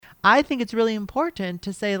I think it's really important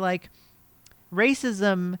to say, like,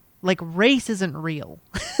 racism, like, race isn't real.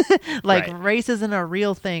 Like, Right. race isn't a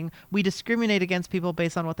real thing. We discriminate against people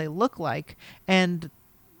based on what they look like. And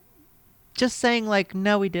just saying, like,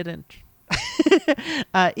 no, we didn't,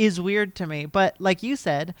 is weird to me. But like you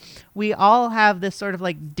said, we all have this sort of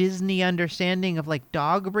like Disney understanding of like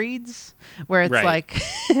dog breeds, where it's Right. like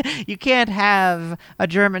you can't have a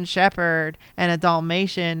German Shepherd and a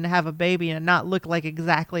Dalmatian have a baby and not look like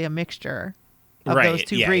exactly a mixture of those Right.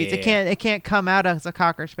 two Yeah. breeds. Yeah. Yeah. It can't come out as a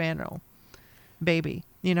Cocker Spaniel baby.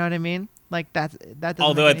 You know what I mean? Like that doesn't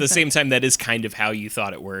Although make at any the sense. same time, that is kind of how you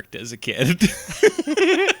thought it worked as a kid.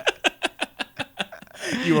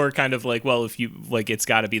 You were kind of like, well, if you like, it's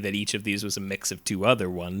got to be that each of these was a mix of two other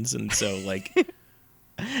ones, and so like,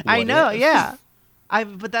 I what know, if? yeah.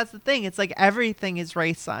 But that's the thing. It's like everything is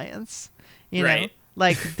race science. You know, Right.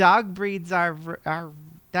 like dog breeds are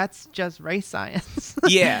that's just race science.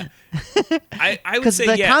 Yeah, I would Because say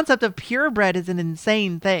the yeah. concept of purebred is an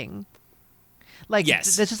insane thing. Like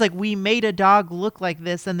Yes. it's just like we made a dog look like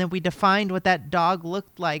this, and then we defined what that dog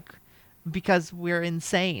looked like because we're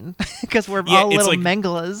insane. Because we're Yeah, all it's little like-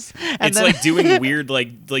 Mengelas. And It's then, like doing weird, like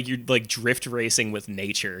you're like drift racing with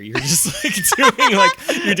nature. You're just like doing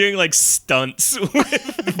like you're doing like stunts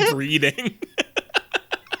with breeding.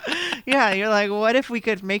 yeah, you're like, what if we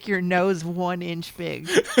could make your nose 1 inch big?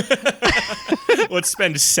 Let's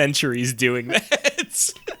spend centuries doing that.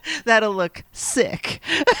 That'll look sick.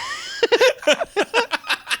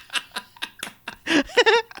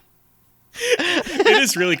 It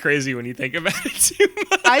is really crazy when you think about it too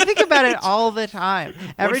much. I think about it all the time.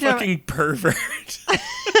 Every What time fucking pervert.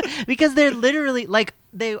 because they're literally like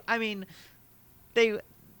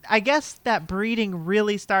I guess that breeding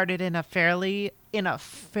really started in a fairly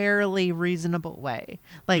reasonable way.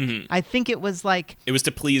 Like I think it was like It was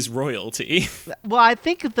to please royalty. well, I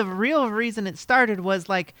think the real reason it started was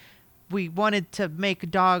like we wanted to make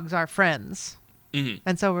dogs our friends.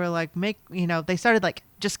 And so we're like, they started like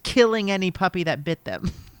just killing any puppy that bit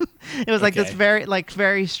them. It was like this Okay.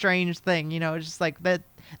 very strange thing, just like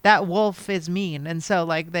that wolf is mean. And so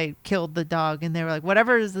like they killed the dog and they were like,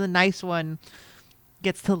 whatever is the nice one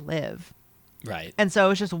gets to live. Right. And so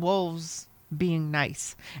it's just wolves being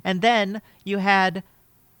nice. And then you had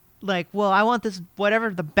like, well, I want this,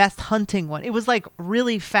 whatever the best hunting one. It was like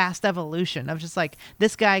really fast evolution of just like,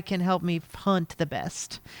 this guy can help me hunt the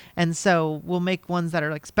best. And so we'll make ones that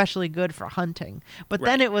are like specially good for hunting. But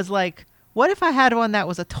then Right. it was like, what if I had one that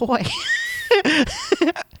was a toy?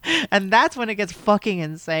 And that's when it gets fucking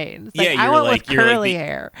insane. It's like, Yeah, I you're want like- with you're like curly the-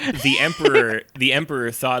 hair. The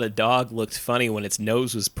emperor thought a dog looked funny when its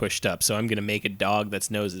nose was pushed up, so I'm going to make a dog that's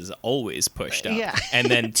nose is always pushed up. Yeah. And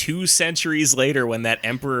then 2 centuries later, when that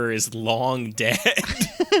emperor is long dead,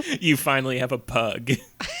 you finally have a pug.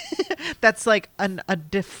 That's like a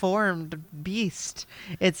deformed beast.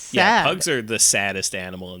 It's sad. Yeah, pugs are the saddest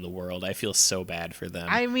animal in the world. I feel so bad for them.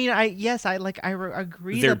 I mean, I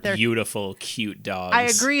agree they're that they're beautiful, cute dogs. I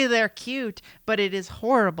agree they're cute, but it is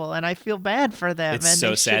horrible, and I feel bad for them. It's and so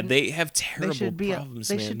they sad. shouldn't- They have terrible they should be problems,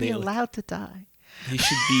 they man. should be allowed to die.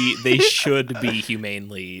 They should be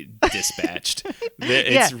humanely dispatched.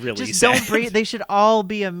 It's really just sad. don't breed. They should all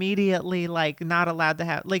be immediately like not allowed to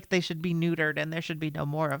have like they should be neutered, and there should be no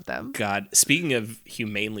more of them. God, speaking of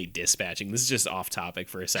humanely dispatching, this is just off topic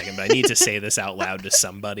for a second, but I need to say this out loud to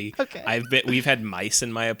somebody. Okay. We've had mice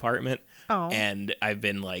in my apartment, Oh. and I've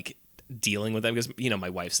been like dealing with them because my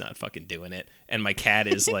wife's not fucking doing it, and my cat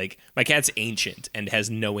is like my cat's ancient and has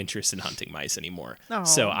no interest in hunting mice anymore. Oh.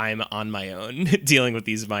 So I'm on my own dealing with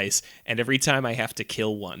these mice, and every time I have to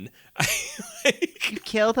kill one, You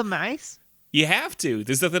kill the mice. you have to.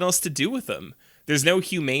 There's nothing else to do with them. There's no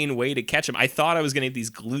humane way to catch them. I thought I was going to get these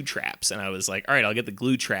glue traps, and I was like, all right, I'll get the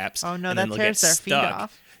glue traps. Oh, no, and that then they'll tears get their feet stuck.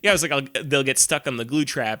 off. Yeah, I was like, they'll get stuck on the glue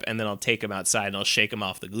trap, and then I'll take him outside, and I'll shake him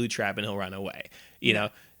off the glue trap, and he'll run away. You know?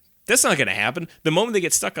 That's not going to happen. The moment they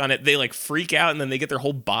get stuck on it, they like freak out, and then they get their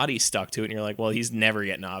whole body stuck to it, and you're like, well, he's never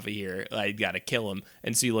getting off of here. I got to kill him.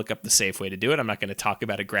 And so you look up the safe way to do it. I'm not going to talk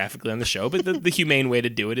about it graphically on the show, but the humane way to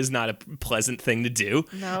do it is not a pleasant thing to do.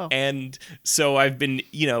 No. And so I've been,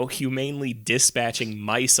 humanely dispatching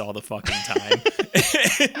mice all the fucking time.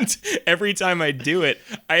 And every time I do it,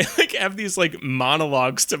 I like have these like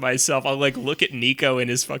monologues to myself. I'll like look at Nico in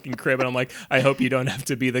his fucking crib, and I'm like, I hope you don't have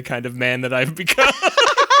to be the kind of man that I've become.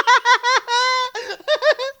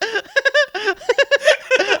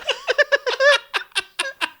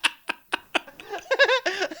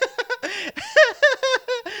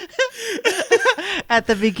 At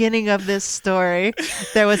the beginning of this story,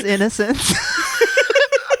 there was innocence.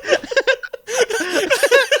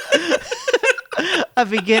 a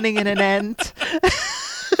beginning and an end.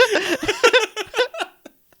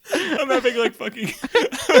 I'm having like fucking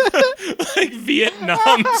like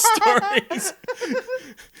Vietnam stories.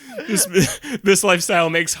 This lifestyle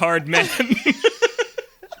makes hard men.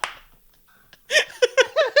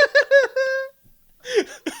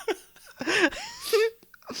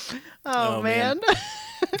 Oh, man.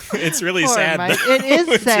 It's really Poor sad. Mike. Though. It is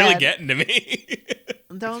It's sad. really getting to me.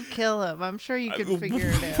 Don't kill him. I'm sure you can figure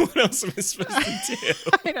it out. What else am I supposed to do?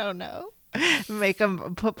 I don't know. Make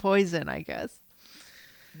them put poison, I guess.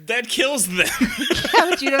 That kills them. Yeah,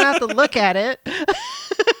 but you don't have to look at it.